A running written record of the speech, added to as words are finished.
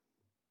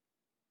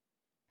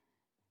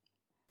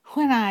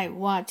When I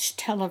watch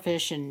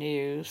television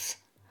news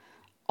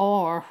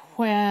or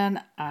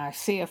when I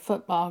see a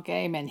football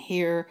game and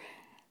hear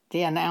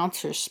the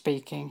announcer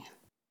speaking,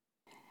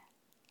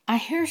 I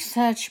hear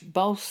such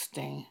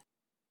boasting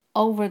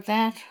over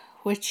that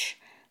which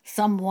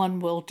someone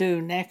will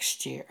do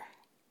next year.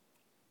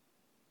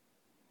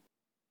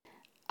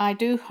 I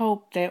do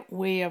hope that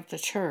we of the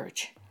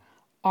church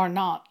are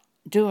not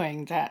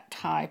doing that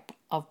type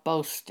of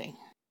boasting.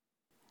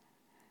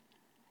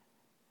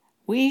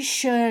 We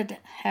should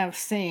have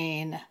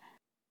seen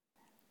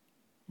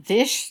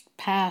this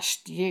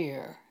past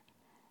year,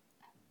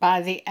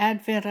 by the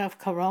advent of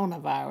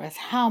coronavirus,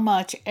 how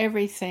much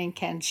everything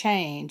can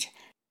change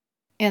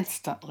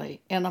instantly,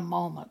 in a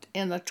moment,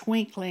 in the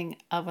twinkling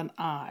of an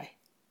eye.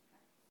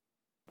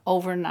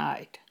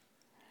 Overnight,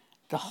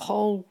 the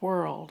whole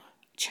world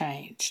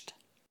changed.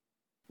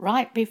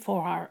 Right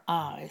before our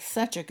eyes.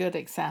 Such a good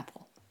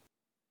example.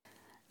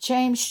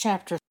 James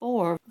chapter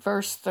 4,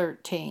 verse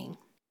 13.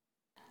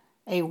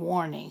 A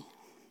warning.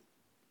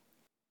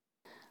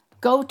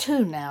 Go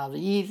to now,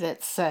 ye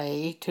that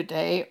say,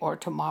 today or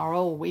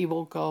tomorrow we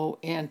will go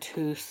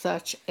into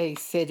such a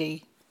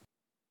city,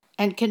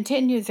 and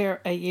continue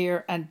there a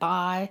year, and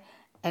buy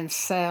and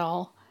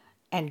sell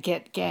and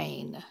get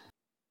gain.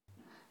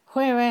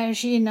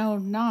 Whereas ye know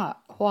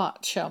not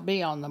what shall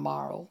be on the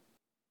morrow.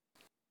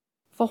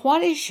 For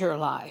what is your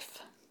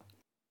life?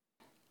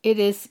 It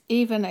is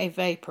even a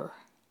vapor,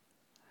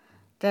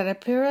 that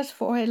appeareth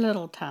for a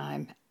little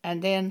time,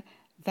 and then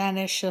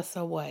vanisheth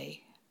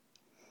away.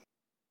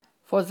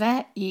 For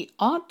that ye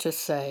ought to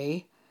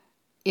say,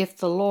 if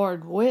the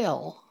Lord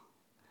will,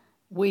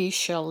 we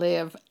shall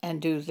live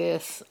and do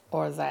this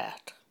or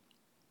that.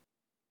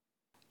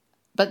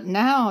 But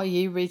now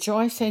ye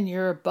rejoice in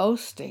your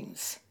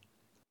boastings.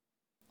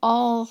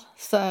 All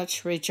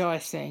such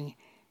rejoicing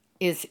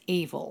is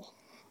evil.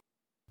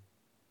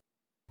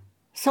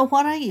 So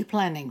what are you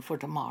planning for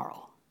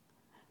tomorrow?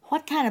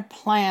 What kind of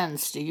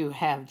plans do you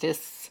have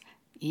this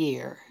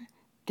year?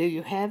 Do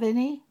you have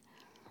any?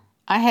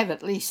 I have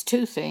at least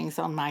 2 things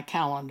on my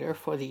calendar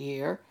for the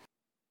year.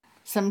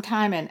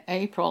 Sometime in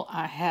April,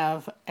 I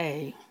have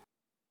a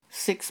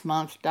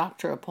 6-month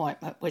doctor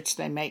appointment, which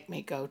they make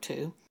me go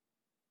to.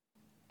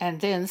 And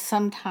then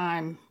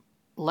sometime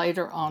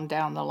later on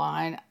down the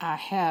line, I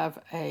have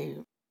a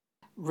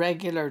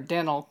regular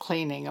dental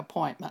cleaning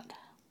appointment.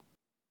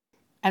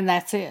 And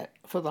that's it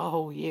for the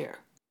whole year.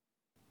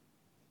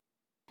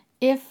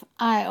 If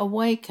I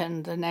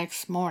awaken the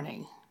next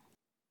morning,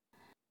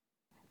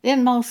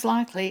 then most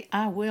likely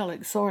I will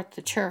exhort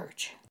the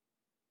church,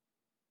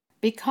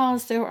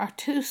 because there are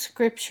 2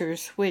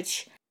 scriptures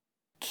which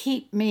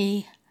keep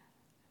me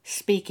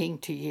speaking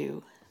to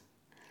you.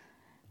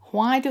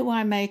 Why do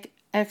I make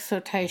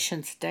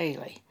exhortations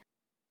daily?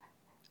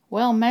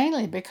 Well,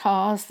 mainly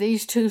because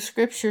these 2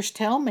 scriptures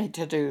tell me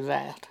to do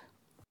that.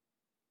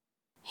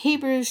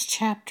 Hebrews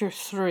chapter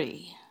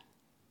 3.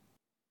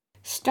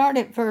 Start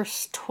at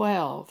verse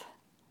 12.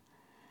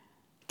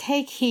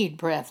 Take heed,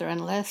 brethren,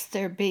 lest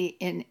there be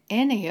in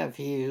any of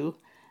you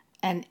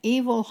an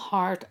evil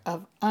heart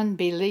of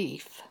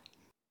unbelief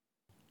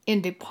in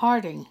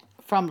departing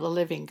from the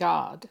living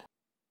God.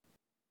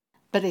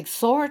 But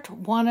exhort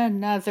one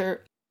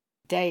another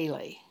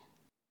daily,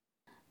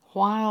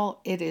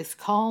 while it is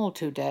called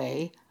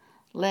today,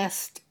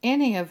 lest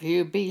any of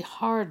you be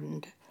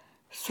hardened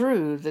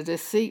through the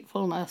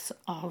deceitfulness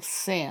of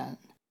sin.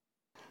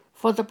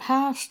 For the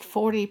past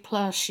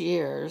 40+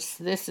 years,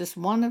 this is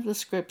one of the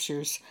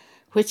scriptures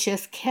which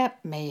has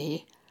kept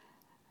me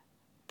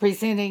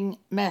presenting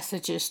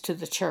messages to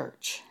the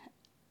church,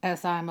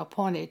 as I'm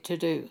appointed to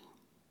do.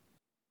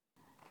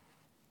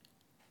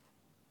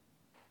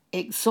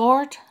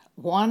 Exhort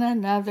one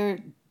another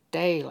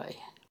daily.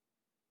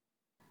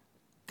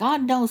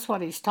 God knows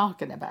what He's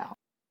talking about.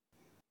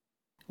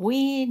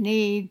 We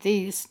need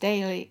these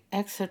daily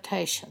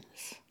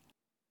exhortations.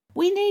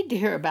 We need to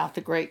hear about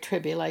the great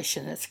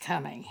tribulation that's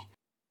coming.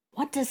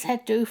 What does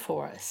that do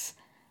for us?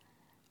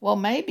 Well,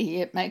 maybe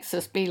it makes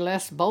us be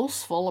less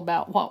boastful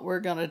about what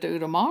we're going to do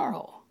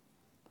tomorrow.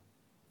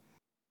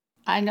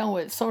 I know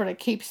it sort of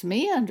keeps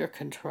me under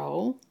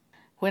control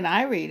when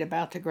I read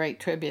about the great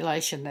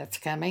tribulation that's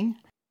coming,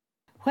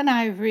 when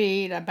I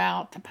read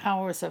about the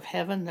powers of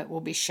heaven that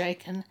will be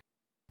shaken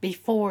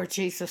before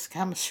Jesus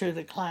comes through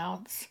the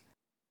clouds.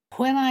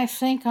 When I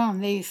think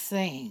on these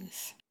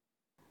things,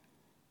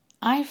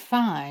 I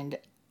find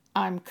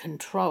I'm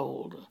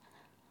controlled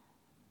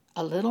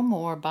a little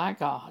more by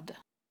God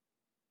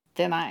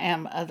than I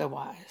am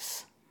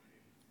otherwise.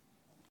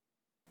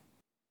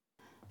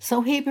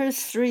 So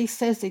Hebrews 3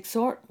 says,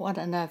 exhort one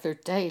another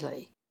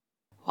daily,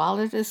 while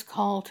it is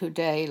called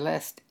today,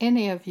 lest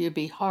any of you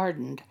be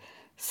hardened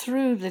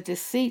through the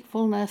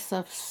deceitfulness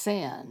of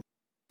sin.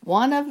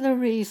 One of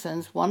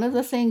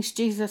the things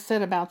Jesus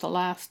said about the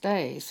last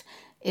days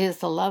is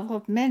the love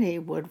of many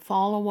would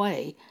fall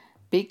away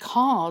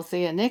because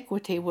the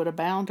iniquity would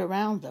abound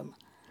around them.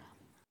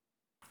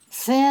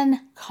 Sin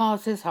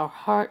causes our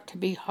heart to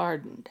be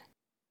hardened.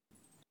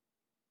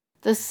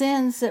 The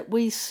sins that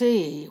we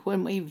see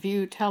when we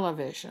view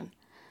television,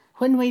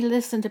 when we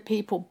listen to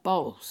people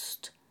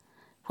boast,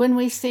 when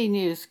we see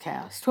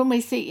newscasts, when we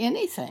see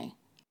anything.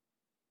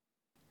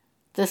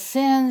 The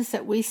sins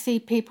that we see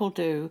people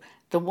do,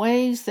 the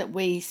ways that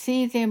we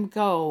see them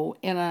go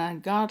in an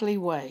ungodly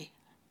way,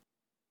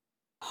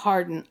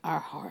 harden our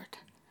heart.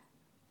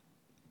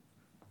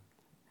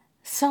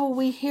 So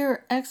we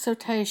hear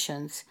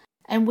exhortations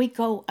and we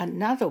go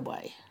another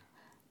way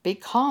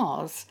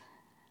because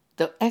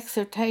the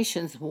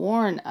exhortations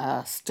warn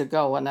us to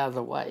go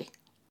another way.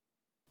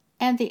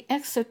 And the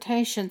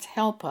exhortations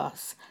help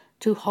us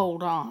to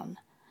hold on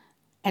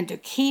and to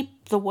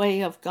keep the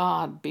way of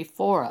God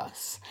before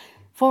us.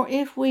 For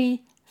if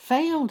we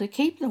fail to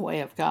keep the way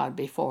of God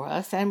before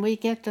us and we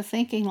get to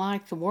thinking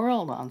like the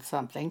world on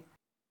something,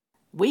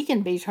 we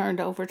can be turned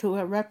over to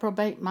a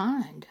reprobate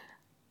mind.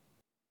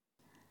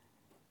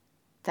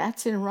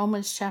 That's in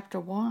Romans chapter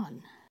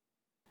 1.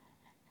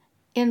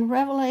 In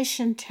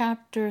Revelation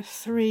chapter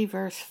 3,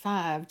 verse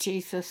 5,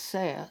 Jesus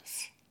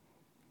says,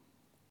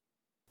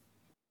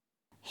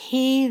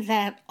 "He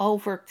that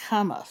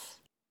overcometh,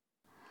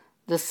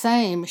 the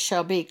same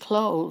shall be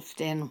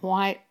clothed in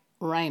white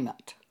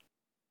raiment,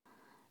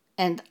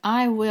 and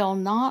I will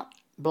not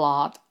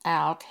blot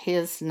out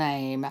his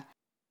name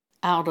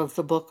out of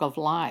the book of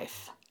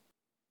life,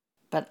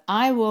 but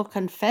I will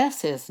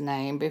confess his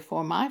name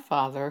before my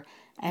Father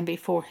and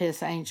before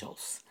his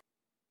angels."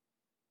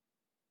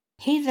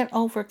 He that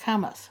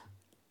overcometh.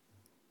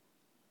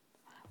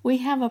 We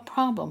have a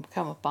problem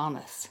come upon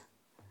us.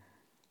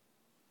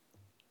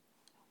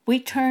 We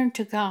turn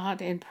to God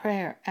in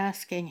prayer,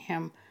 asking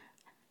Him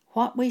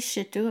what we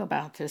should do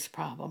about this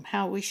problem,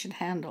 how we should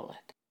handle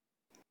it.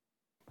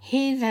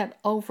 He that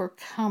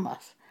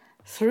overcometh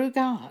through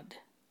God,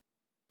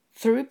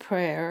 through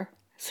prayer,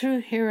 through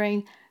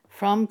hearing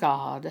from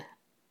God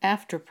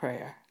after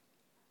prayer.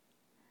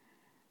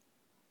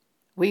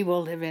 We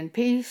will live in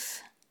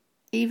peace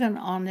even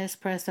on this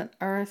present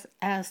earth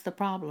as the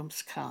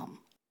problems come.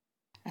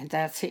 And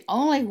that's the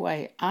only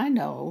way I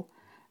know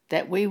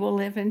that we will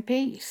live in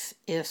peace,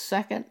 is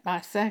second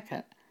by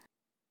second,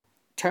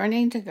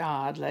 turning to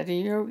God,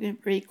 letting your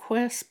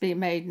requests be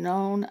made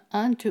known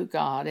unto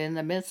God in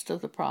the midst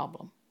of the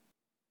problem.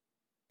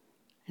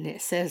 And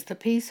it says, the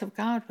peace of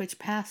God which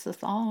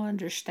passeth all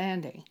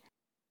understanding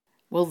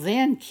will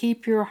then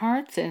keep your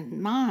hearts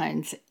and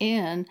minds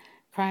in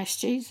Christ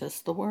Jesus,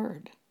 the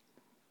Word.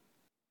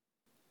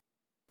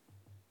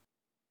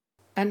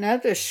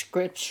 Another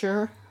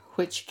scripture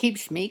which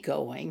keeps me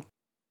going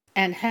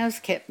and has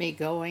kept me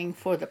going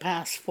for the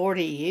past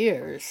 40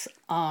 years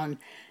on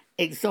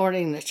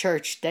exhorting the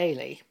church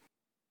daily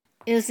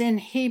is in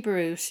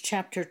Hebrews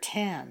chapter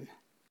 10.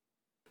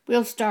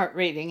 We'll start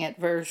reading at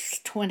verse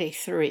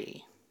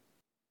 23.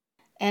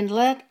 "And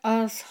let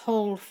us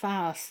hold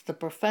fast the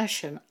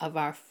profession of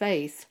our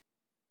faith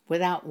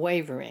without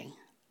wavering,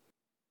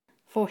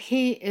 for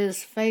he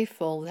is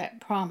faithful that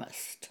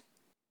promised.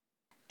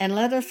 And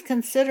let us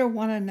consider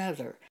one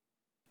another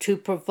to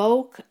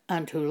provoke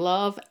unto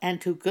love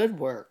and to good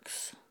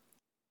works,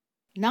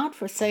 not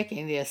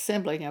forsaking the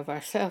assembling of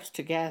ourselves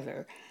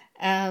together,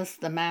 as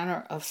the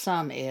manner of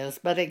some is,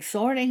 but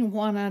exhorting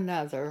one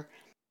another,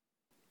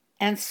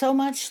 and so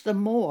much the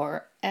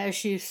more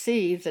as you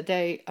see the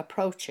day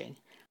approaching."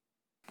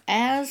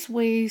 As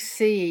we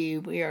see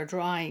we are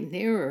drawing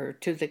nearer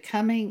to the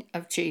coming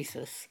of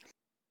Jesus,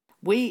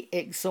 we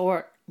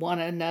exhort one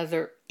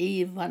another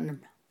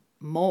even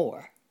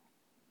more.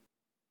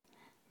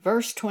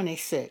 Verse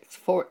 26,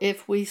 "For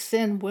if we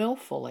sin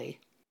willfully,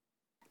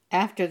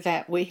 after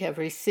that we have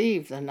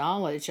received the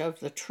knowledge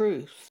of the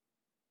truth,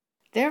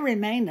 there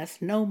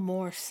remaineth no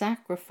more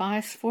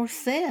sacrifice for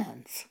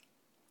sins."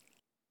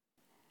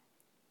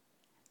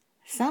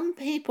 Some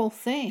people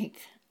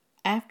think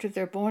after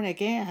they're born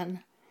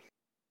again,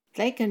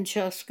 they can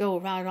just go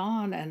right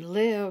on and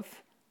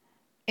live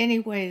any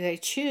way they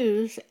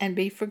choose and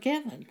be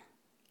forgiven.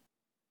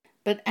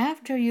 But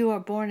after you are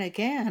born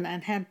again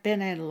and have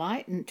been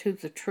enlightened to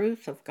the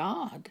truth of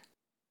God,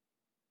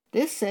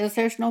 this says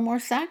there's no more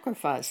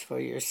sacrifice for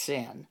your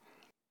sin.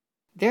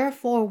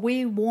 Therefore,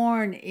 we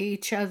warn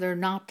each other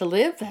not to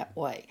live that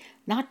way,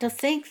 not to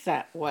think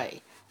that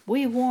way.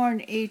 We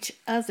warn each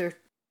other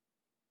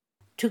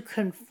to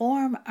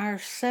conform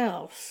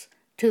ourselves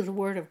to the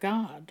Word of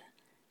God.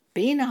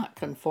 "Be not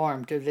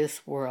conformed to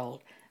this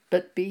world,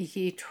 but be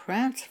ye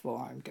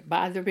transformed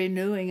by the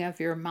renewing of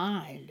your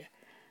mind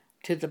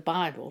to the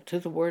Bible, to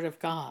the Word of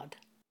God,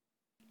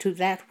 to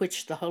that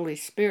which the Holy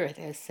Spirit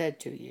has said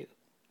to you.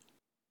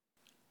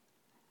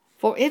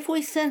 For if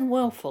we sin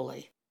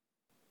willfully,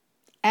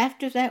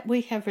 after that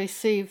we have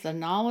received the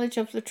knowledge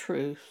of the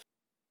truth,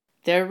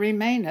 there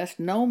remaineth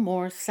no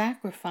more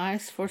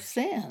sacrifice for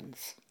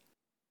sins,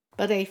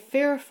 but a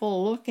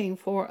fearful looking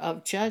for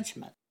of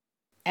judgment,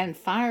 and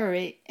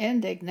fiery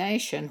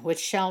indignation which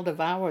shall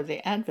devour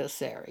the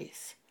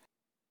adversaries.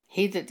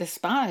 He that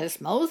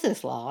despised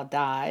Moses' law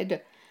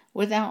died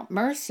without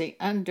mercy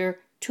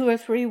under 2 or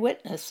 3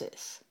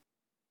 witnesses.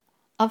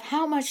 Of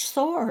how much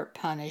sorer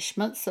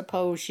punishment,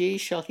 suppose ye,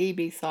 shall he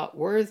be thought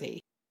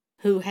worthy,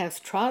 who has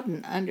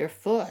trodden under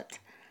foot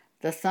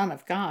the Son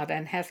of God,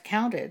 and hath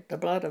counted the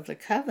blood of the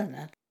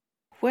covenant,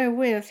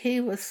 wherewith he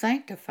was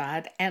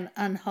sanctified, an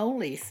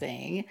unholy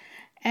thing,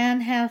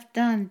 and hath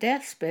done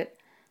despite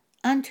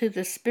unto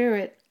the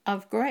Spirit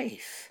of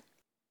grace?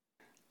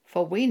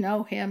 For we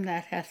know him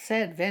that hath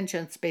said,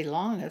 Vengeance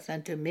belongeth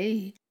unto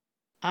me,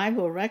 I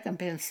will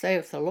recompense,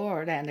 saith the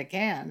Lord. And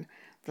again,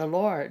 the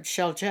Lord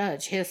shall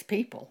judge his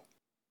people.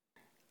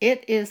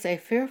 It is a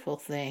fearful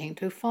thing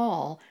to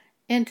fall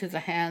into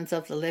the hands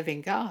of the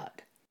living God.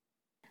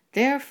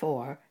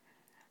 Therefore,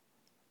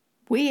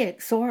 we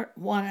exhort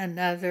one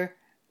another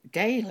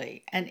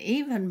daily, and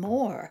even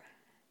more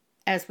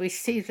as we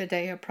see the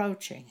day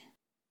approaching.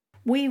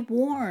 We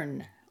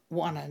warn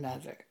one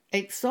another.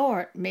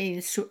 Exhort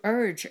means to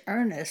urge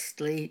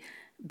earnestly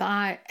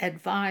by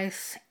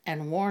advice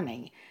and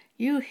warning.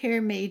 You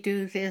hear me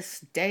do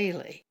this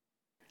daily.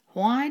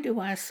 Why do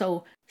I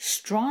so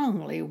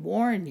strongly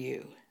warn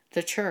you,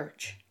 the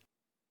church?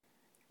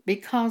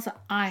 Because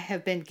I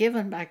have been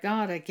given by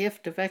God a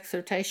gift of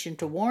exhortation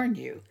to warn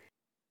you,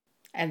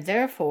 and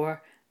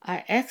therefore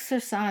I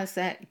exercise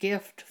that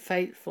gift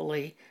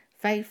faithfully,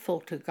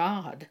 faithful to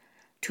God,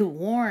 to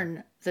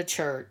warn the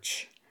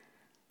church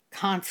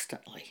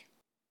constantly.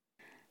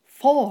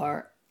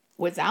 For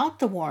without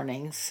the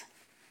warnings,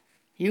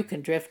 you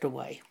can drift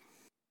away.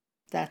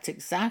 That's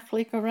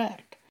exactly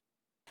correct.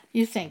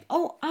 You think,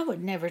 oh, I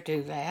would never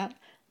do that.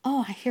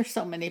 Oh, I hear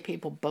so many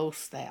people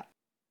boast that.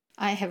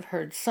 I have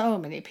heard so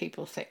many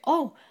people say,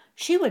 oh,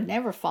 she would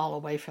never fall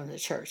away from the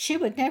church. She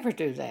would never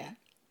do that.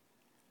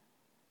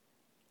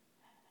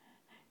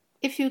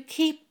 If you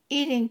keep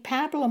eating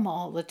pablum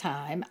all the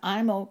time,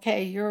 I'm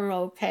okay, you're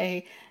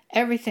okay,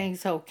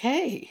 everything's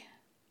okay,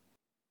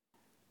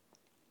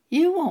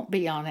 you won't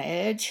be on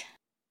edge,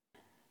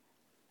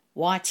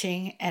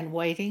 watching and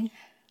waiting.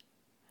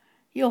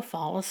 You'll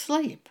fall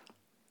asleep.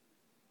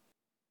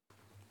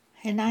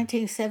 In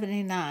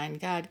 1979,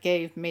 God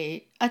gave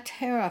me a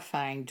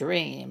terrifying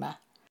dream.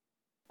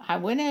 I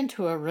went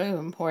into a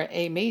room where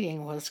a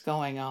meeting was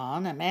going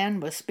on. A man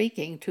was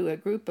speaking to a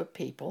group of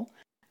people.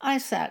 I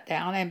sat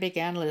down and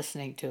began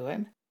listening to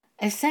him.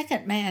 A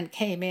second man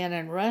came in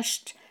and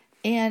rushed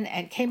in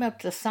and came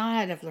up the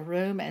side of the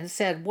room and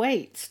said,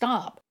 "Wait,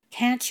 stop.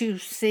 Can't you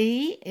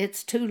see?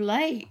 It's too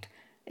late.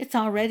 It's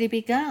already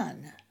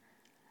begun."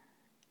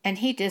 And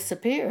he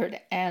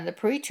disappeared, and the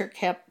preacher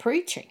kept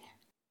preaching.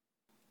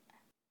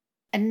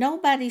 And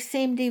nobody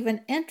seemed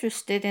even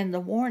interested in the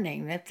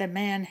warning that the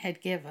man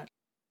had given.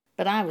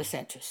 But I was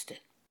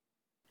interested.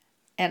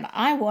 And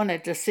I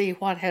wanted to see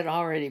what had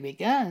already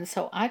begun,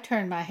 so I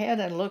turned my head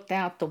and looked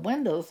out the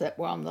windows that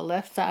were on the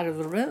left side of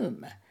the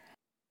room.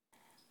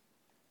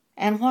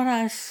 And what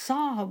I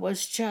saw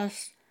was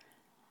just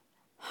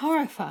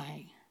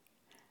horrifying.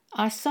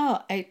 I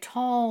saw a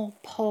tall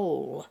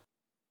pole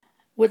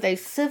with a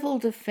civil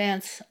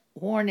defense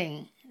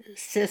warning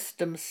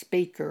system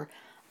speaker,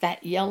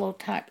 that yellow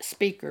type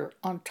speaker,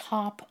 on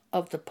top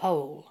of the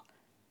pole.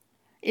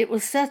 It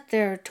was set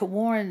there to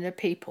warn the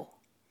people.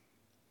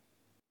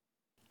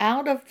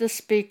 Out of the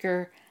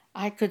speaker,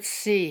 I could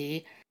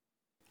see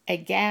a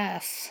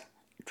gas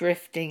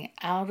drifting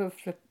out of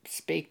the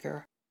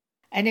speaker,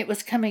 and it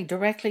was coming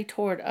directly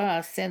toward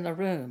us in the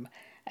room,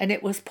 and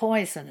it was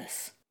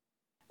poisonous,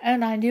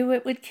 and I knew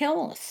it would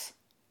kill us.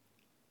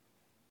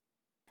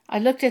 I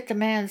looked at the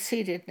man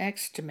seated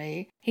next to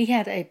me. He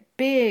had a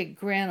big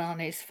grin on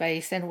his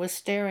face and was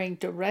staring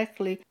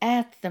directly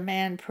at the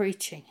man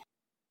preaching.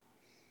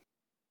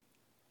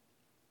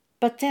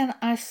 But then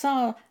I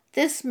saw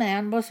this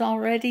man was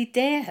already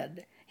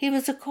dead. He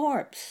was a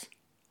corpse.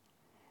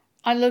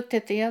 I looked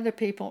at the other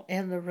people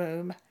in the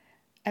room,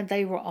 and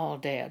they were all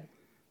dead.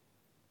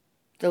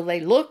 Though they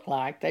looked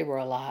like they were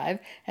alive,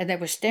 and they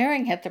were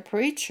staring at the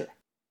preacher.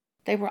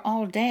 They were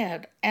all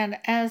dead, and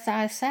as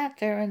I sat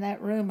there in that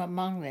room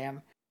among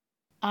them,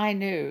 I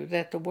knew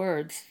that the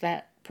words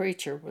that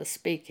preacher was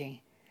speaking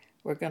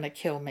were going to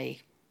kill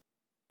me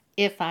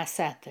if I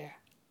sat there.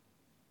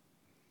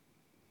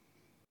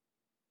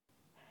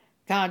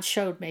 God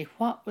showed me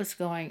what was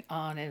going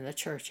on in the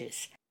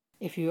churches.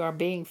 If you are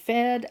being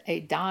fed a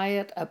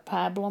diet of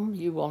pablum,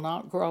 you will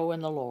not grow in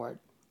the Lord.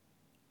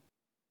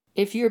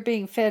 If you're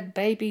being fed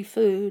baby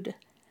food,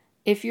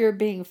 if you're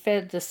being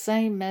fed the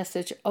same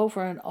message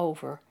over and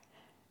over,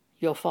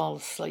 you'll fall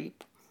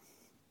asleep.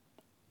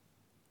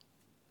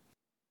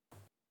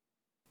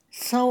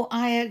 So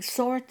I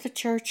exhort the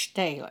church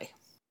daily,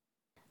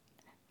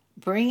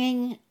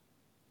 bringing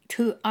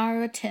to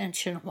our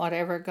attention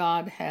whatever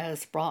God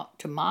has brought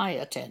to my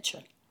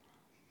attention,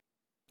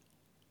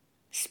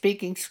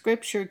 speaking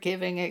scripture,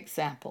 giving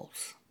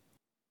examples,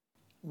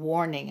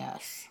 warning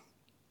us,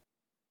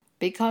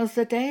 because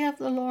the day of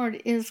the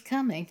Lord is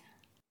coming.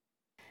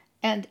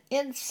 And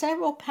in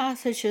several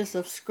passages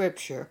of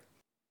scripture,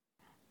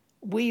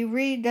 we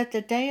read that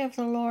the day of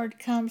the Lord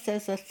comes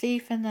as a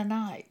thief in the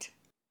night.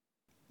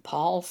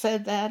 Paul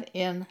said that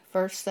in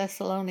 1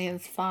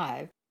 Thessalonians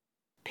 5.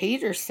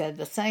 Peter said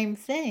the same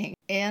thing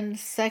in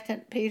 2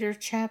 Peter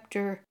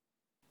chapter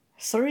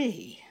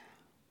 3.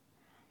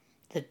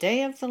 The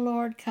day of the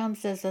Lord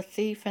comes as a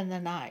thief in the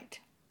night.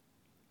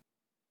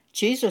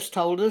 Jesus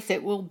told us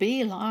it will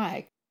be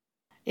like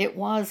it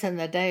was in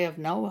the day of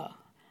Noah.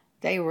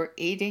 They were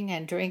eating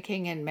and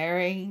drinking and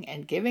marrying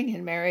and giving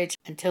in marriage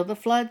until the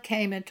flood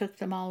came and took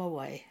them all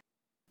away.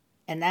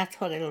 And that's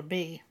what it'll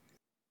be.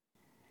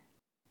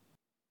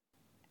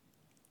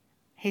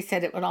 He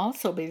said it would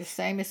also be the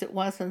same as it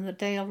was in the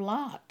day of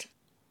Lot.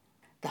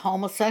 The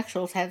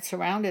homosexuals had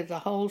surrounded the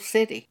whole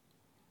city.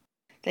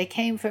 They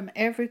came from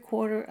every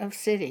quarter of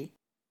city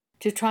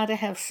to try to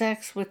have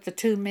sex with the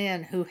two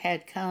men who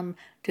had come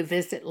to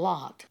visit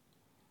Lot.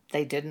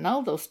 They didn't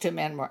know those two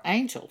men were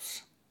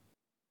angels.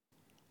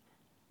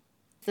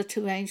 The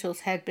two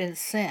angels had been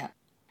sent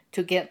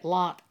to get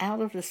Lot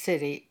out of the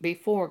city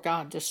before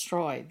God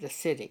destroyed the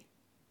city.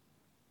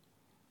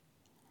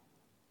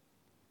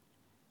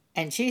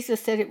 And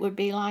Jesus said it would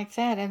be like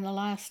that in the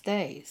last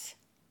days.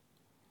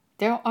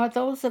 There are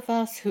those of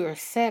us who are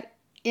set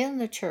in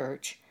the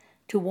church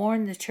to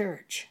warn the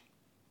church.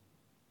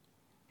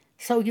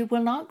 So you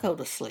will not go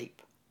to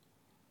sleep.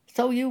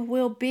 So you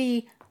will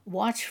be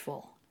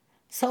watchful.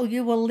 So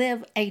you will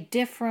live a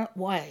different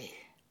way.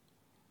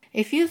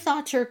 If you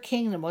thought your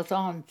kingdom was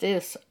on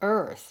this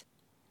earth,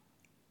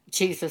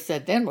 Jesus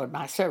said, then would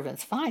my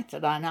servants fight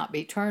that I not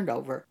be turned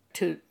over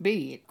to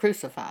be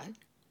crucified.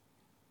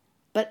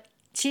 But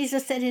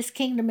Jesus said his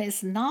kingdom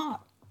is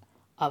not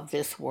of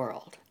this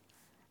world.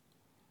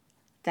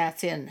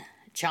 That's in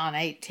John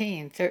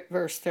 18,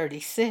 verse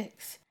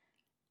 36.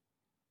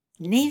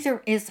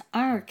 Neither is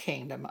our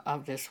kingdom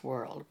of this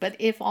world. But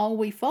if all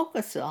we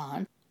focus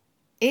on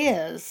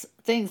is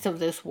things of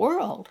this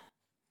world,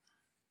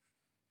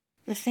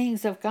 the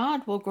things of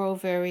God will grow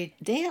very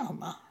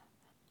dim.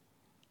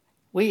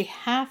 We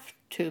have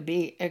to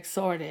be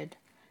exhorted,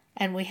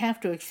 and we have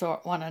to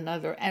exhort one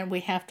another, and we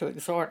have to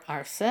exhort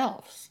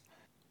ourselves.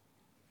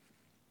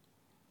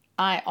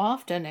 I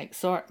often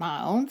exhort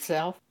my own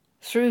self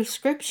through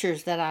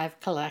scriptures that I've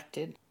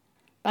collected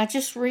by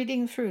just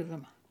reading through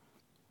them.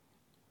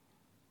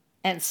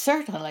 And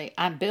certainly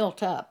I'm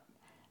built up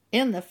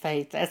in the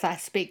faith as I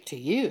speak to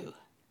you.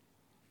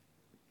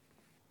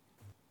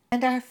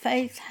 And our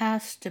faith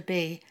has to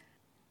be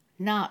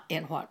not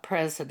in what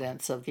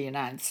presidents of the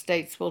United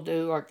States will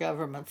do or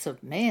governments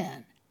of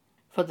men.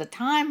 For the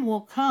time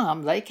will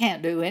come they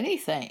can't do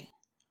anything.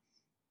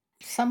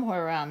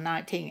 Somewhere around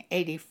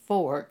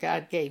 1984,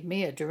 God gave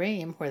me a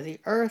dream where the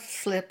earth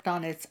slipped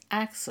on its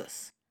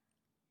axis.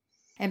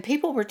 And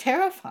people were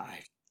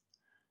terrified.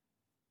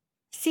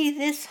 See,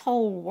 this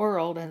whole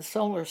world and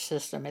solar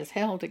system is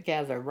held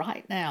together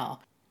right now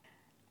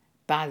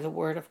by the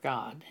Word of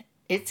God.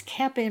 It's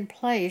kept in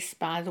place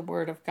by the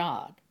Word of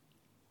God.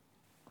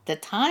 The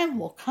time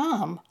will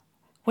come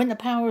when the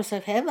powers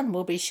of heaven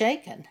will be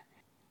shaken.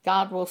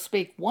 God will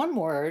speak one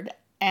word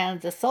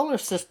and the solar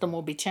system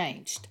will be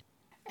changed.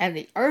 And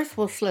the earth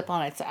will slip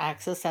on its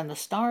axis and the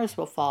stars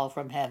will fall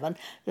from heaven.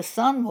 The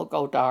sun will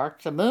go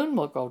dark. The moon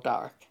will go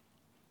dark.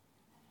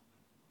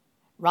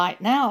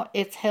 Right now,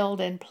 it's held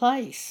in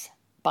place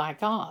by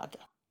God.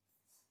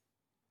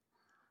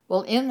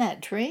 Well, in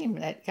that dream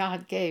that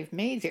God gave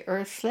me, the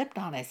earth slipped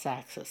on its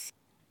axis,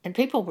 and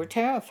people were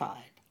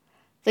terrified.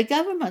 The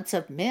governments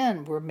of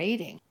men were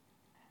meeting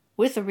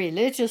with the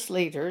religious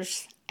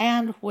leaders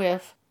and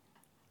with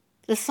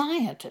the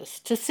scientists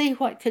to see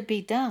what could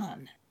be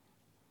done.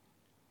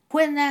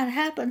 When that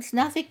happens,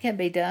 nothing can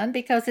be done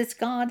because it's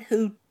God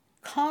who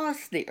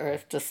caused the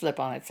earth to slip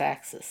on its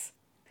axis.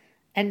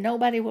 And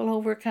nobody will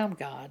overcome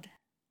God.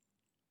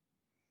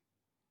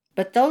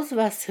 But those of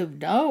us who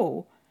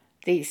know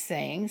these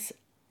things,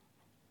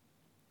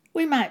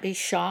 we might be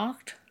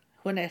shocked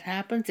when it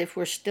happens if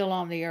we're still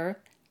on the earth.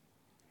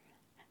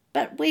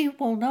 But we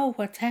will know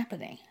what's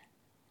happening.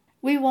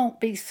 We won't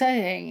be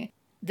saying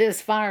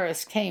this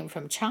virus came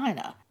from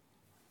China.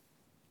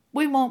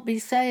 We won't be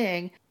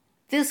saying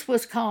this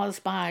was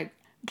caused by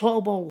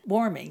global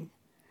warming.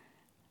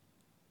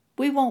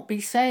 We won't be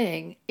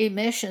saying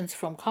emissions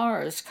from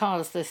cars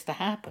caused this to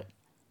happen.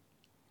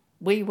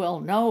 We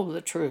will know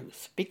the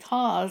truth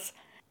because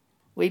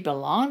we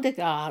belong to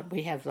God.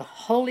 We have the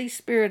Holy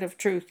Spirit of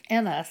truth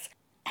in us,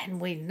 and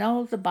we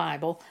know the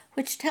Bible,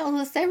 which tells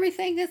us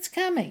everything that's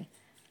coming.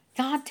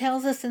 God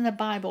tells us in the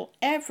Bible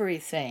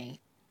everything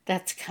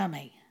that's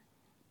coming.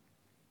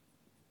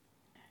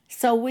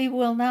 So we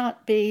will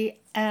not be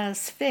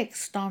as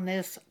fixed on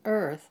this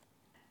earth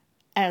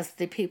as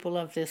the people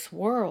of this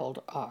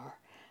world are.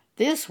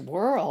 This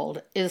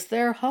world is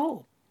their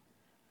hope.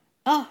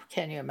 Oh,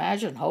 can you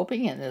imagine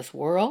hoping in this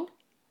world?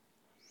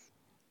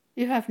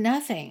 You have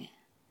nothing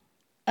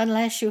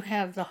unless you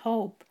have the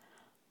hope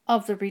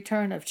of the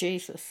return of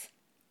Jesus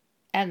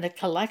and the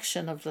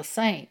collection of the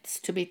saints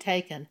to be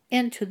taken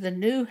into the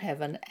new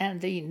heaven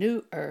and the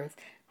new earth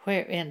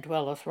wherein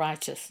dwelleth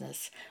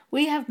righteousness.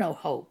 We have no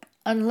hope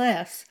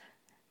unless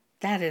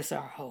that is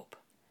our hope.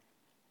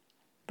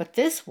 But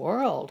this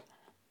world,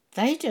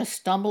 they just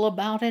stumble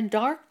about in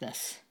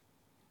darkness.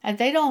 and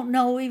they don't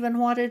know even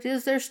what it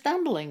is they're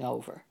stumbling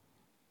over.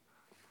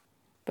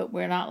 But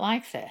we're not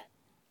like that.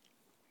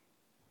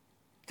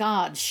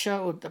 God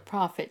showed the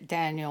prophet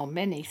Daniel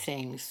many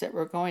things that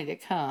were going to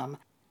come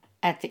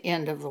at the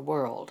end of the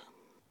world.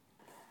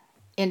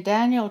 In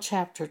Daniel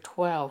chapter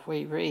 12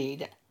 we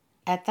read,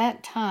 "At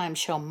that time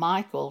shall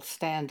Michael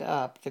stand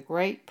up, the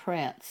great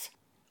prince,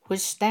 which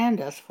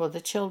standeth for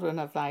the children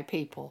of thy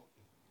people.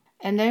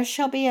 And there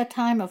shall be a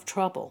time of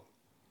trouble,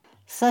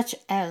 such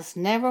as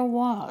never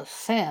was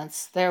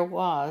since there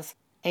was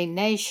a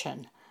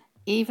nation,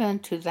 even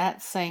to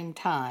that same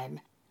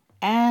time.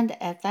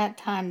 And at that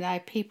time thy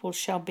people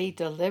shall be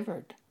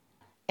delivered,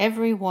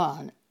 every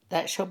one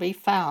that shall be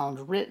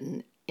found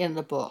written in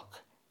the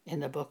book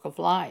of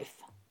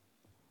life.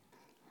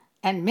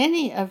 And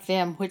many of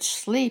them which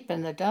sleep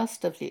in the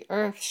dust of the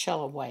earth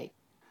shall awake,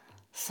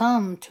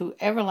 some to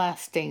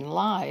everlasting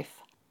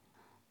life,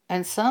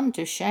 and some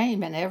to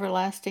shame and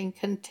everlasting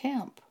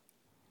contempt.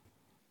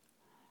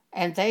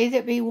 And they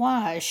that be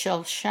wise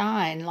shall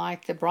shine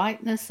like the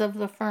brightness of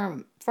the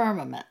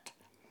firmament,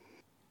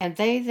 and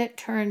they that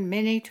turn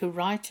many to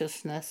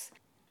righteousness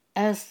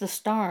as the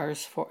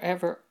stars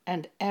forever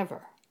and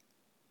ever.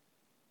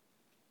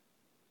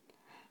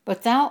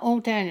 But thou, O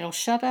Daniel,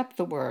 shut up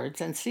the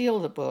words and seal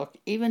the book,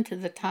 even to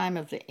the time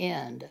of the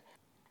end.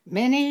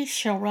 Many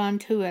shall run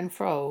to and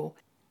fro,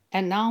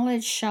 and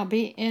knowledge shall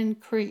be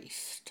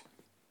increased."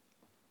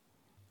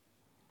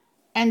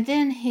 And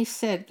then he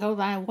said, "Go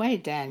thy way,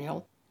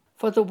 Daniel,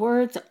 for the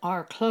words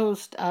are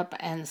closed up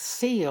and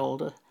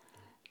sealed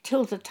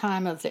till the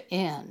time of the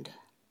end.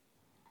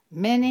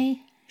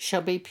 Many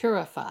shall be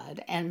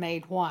purified and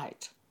made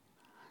white,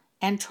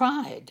 and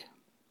tried.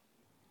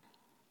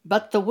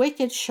 But the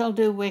wicked shall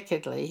do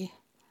wickedly,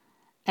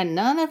 and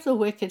none of the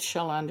wicked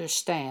shall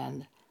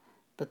understand,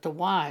 but the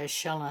wise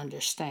shall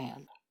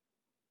understand."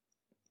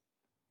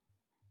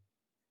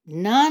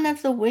 None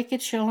of the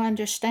wicked shall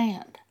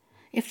understand.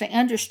 If they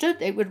understood,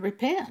 they would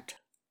repent.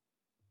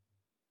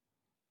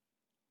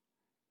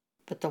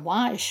 But the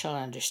wise shall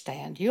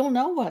understand. You'll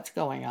know what's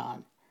going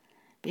on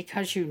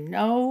because you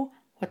know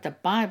what the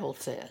Bible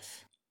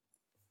says.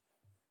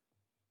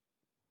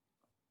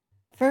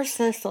 1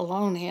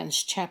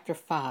 Thessalonians chapter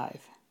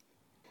 5.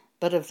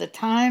 "But of the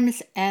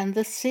times and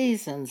the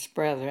seasons,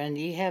 brethren,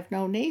 ye have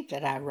no need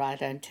that I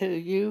write unto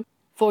you,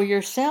 for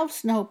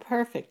yourselves know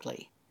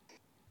perfectly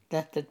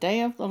that the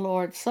day of the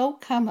Lord so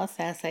cometh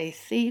as a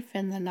thief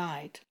in the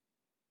night."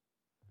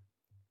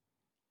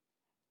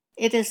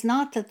 It is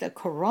not that the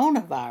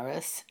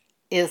coronavirus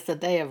is the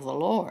day of the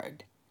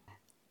Lord,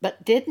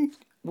 but didn't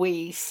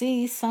we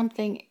see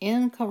something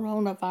in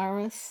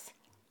coronavirus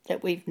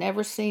that we've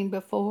never seen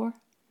before?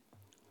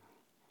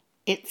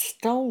 It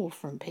stole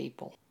from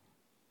people.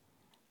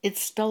 It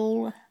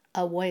stole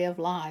a way of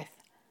life.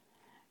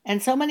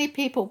 And so many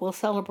people will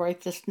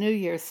celebrate this new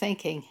year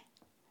thinking,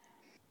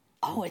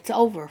 "Oh, it's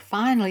over.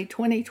 Finally,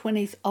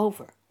 2020's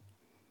over."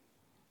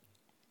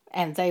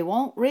 And they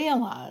won't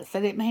realize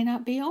that it may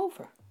not be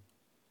over,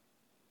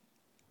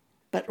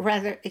 but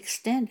rather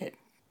extended.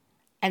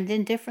 And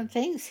then different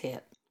things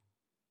hit.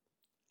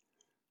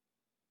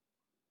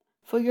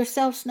 "For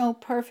yourselves know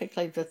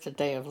perfectly that the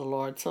day of the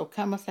Lord so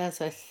cometh as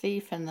a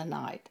thief in the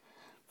night.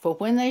 For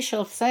when they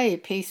shall say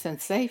peace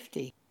and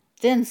safety,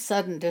 then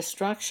sudden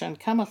destruction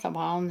cometh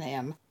upon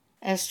them,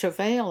 as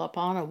travail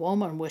upon a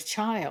woman with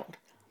child,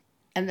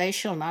 and they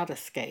shall not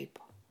escape."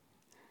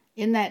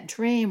 In that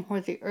dream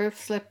where the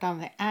earth slipped on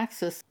the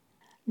axis,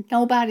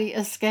 nobody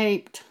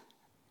escaped,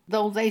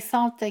 though they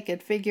thought they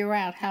could figure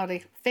out how to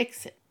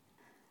fix it.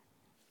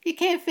 You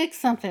can't fix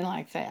something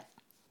like that.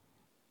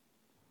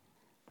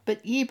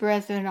 "But ye,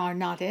 brethren, are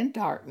not in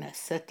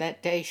darkness, that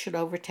that day should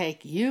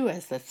overtake you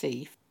as a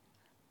thief.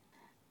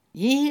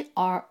 Ye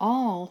are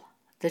all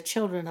the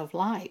children of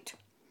light,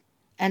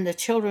 and the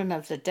children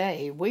of the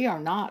day. We are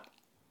not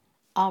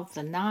of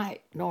the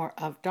night, nor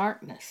of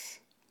darkness.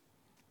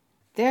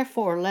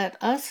 Therefore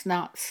let us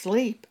not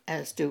sleep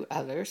as do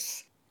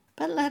others,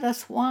 but let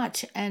us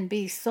watch and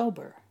be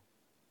sober.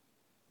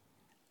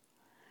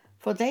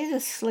 For they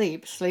that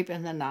sleep, sleep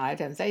in the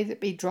night, and they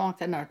that be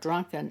drunken are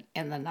drunken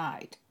in the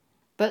night.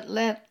 But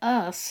let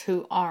us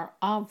who are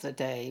of the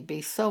day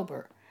be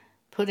sober,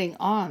 putting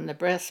on the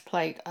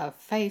breastplate of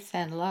faith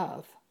and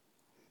love,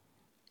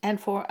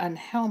 and for an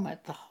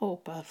helmet the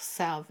hope of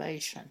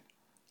salvation.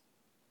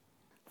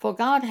 For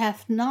God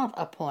hath not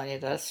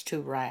appointed us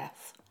to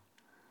wrath,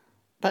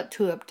 but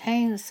to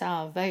obtain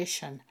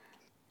salvation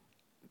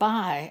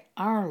by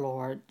our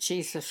Lord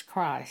Jesus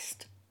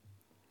Christ,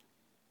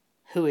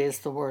 who is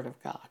the Word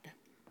of God."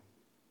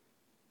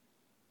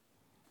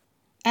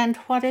 And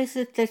what is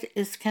it that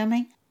is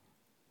coming?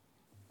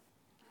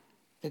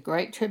 The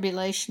great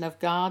tribulation of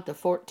God, the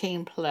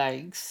 14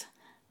 plagues,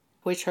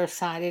 which are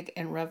cited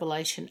in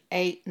Revelation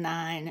 8,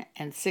 9,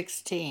 and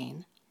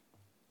 16.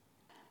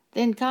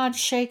 Then God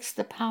shakes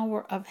the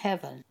power of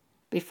heaven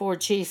before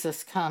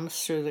Jesus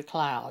comes through the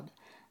cloud.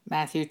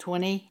 Matthew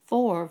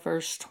 24,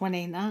 verse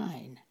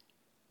 29.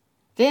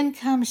 Then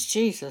comes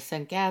Jesus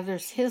and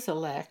gathers his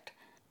elect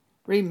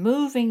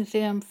removing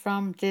them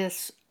from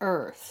this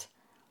earth.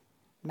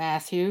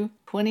 Matthew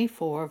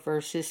 24,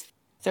 verses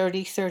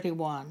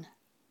 30-31.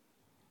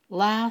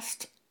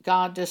 Last,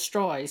 God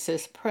destroys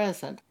his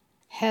present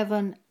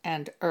heaven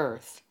and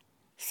earth.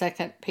 2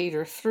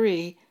 Peter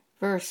 3,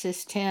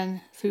 verses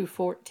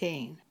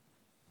 10-14.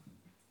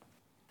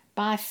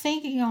 By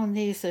thinking on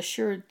these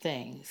assured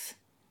things,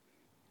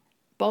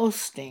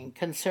 boasting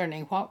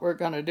concerning what we're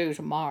going to do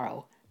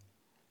tomorrow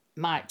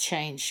might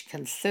change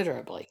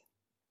considerably.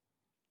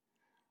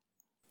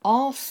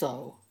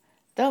 Also,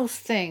 those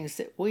things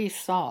that we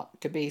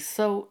thought to be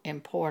so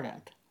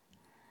important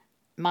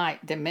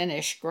might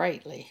diminish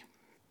greatly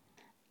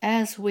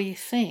as we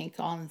think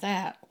on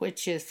that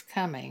which is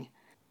coming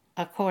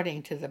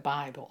according to the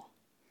Bible.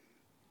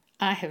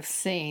 I have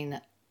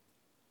seen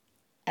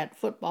at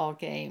football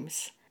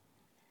games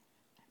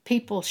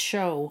people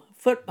show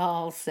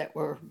footballs that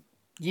were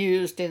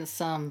used in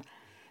some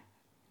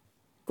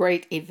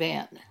great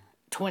event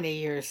 20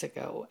 years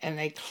ago, and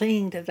they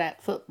cling to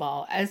that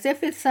football as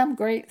if it's some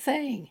great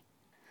thing.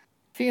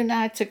 A few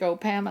nights ago,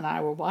 Pam and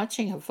I were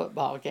watching a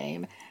football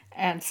game,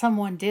 and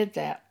someone did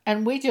that,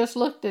 and we just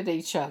looked at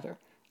each other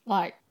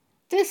like,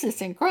 this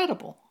is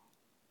incredible.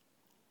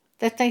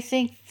 That they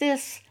think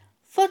this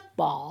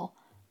football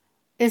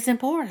is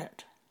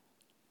important.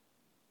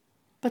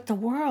 But the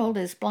world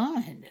is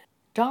blind,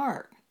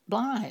 dark,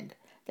 blind.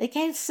 They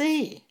can't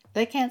see.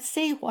 They can't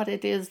see what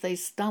it is they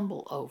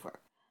stumble over.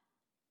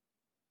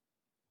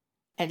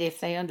 And if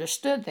they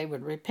understood, they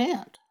would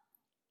repent.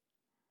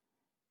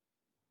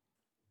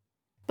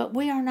 But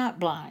we are not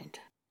blind.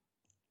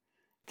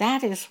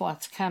 That is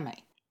what's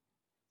coming.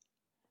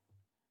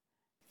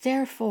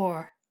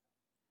 Therefore,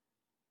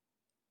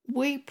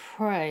 we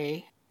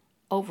pray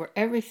over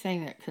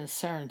everything that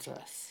concerns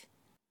us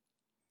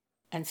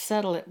and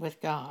settle it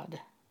with God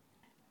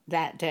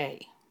that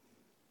day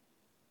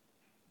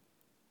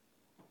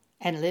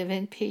and live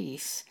in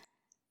peace,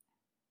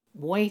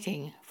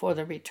 waiting for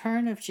the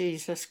return of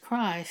Jesus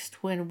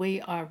Christ when we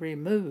are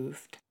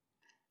removed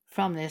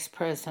from this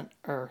present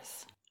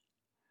earth.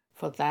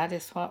 For that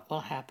is what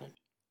will happen.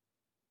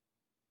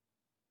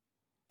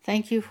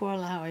 Thank you for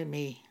allowing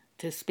me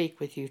to speak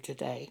with you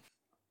today.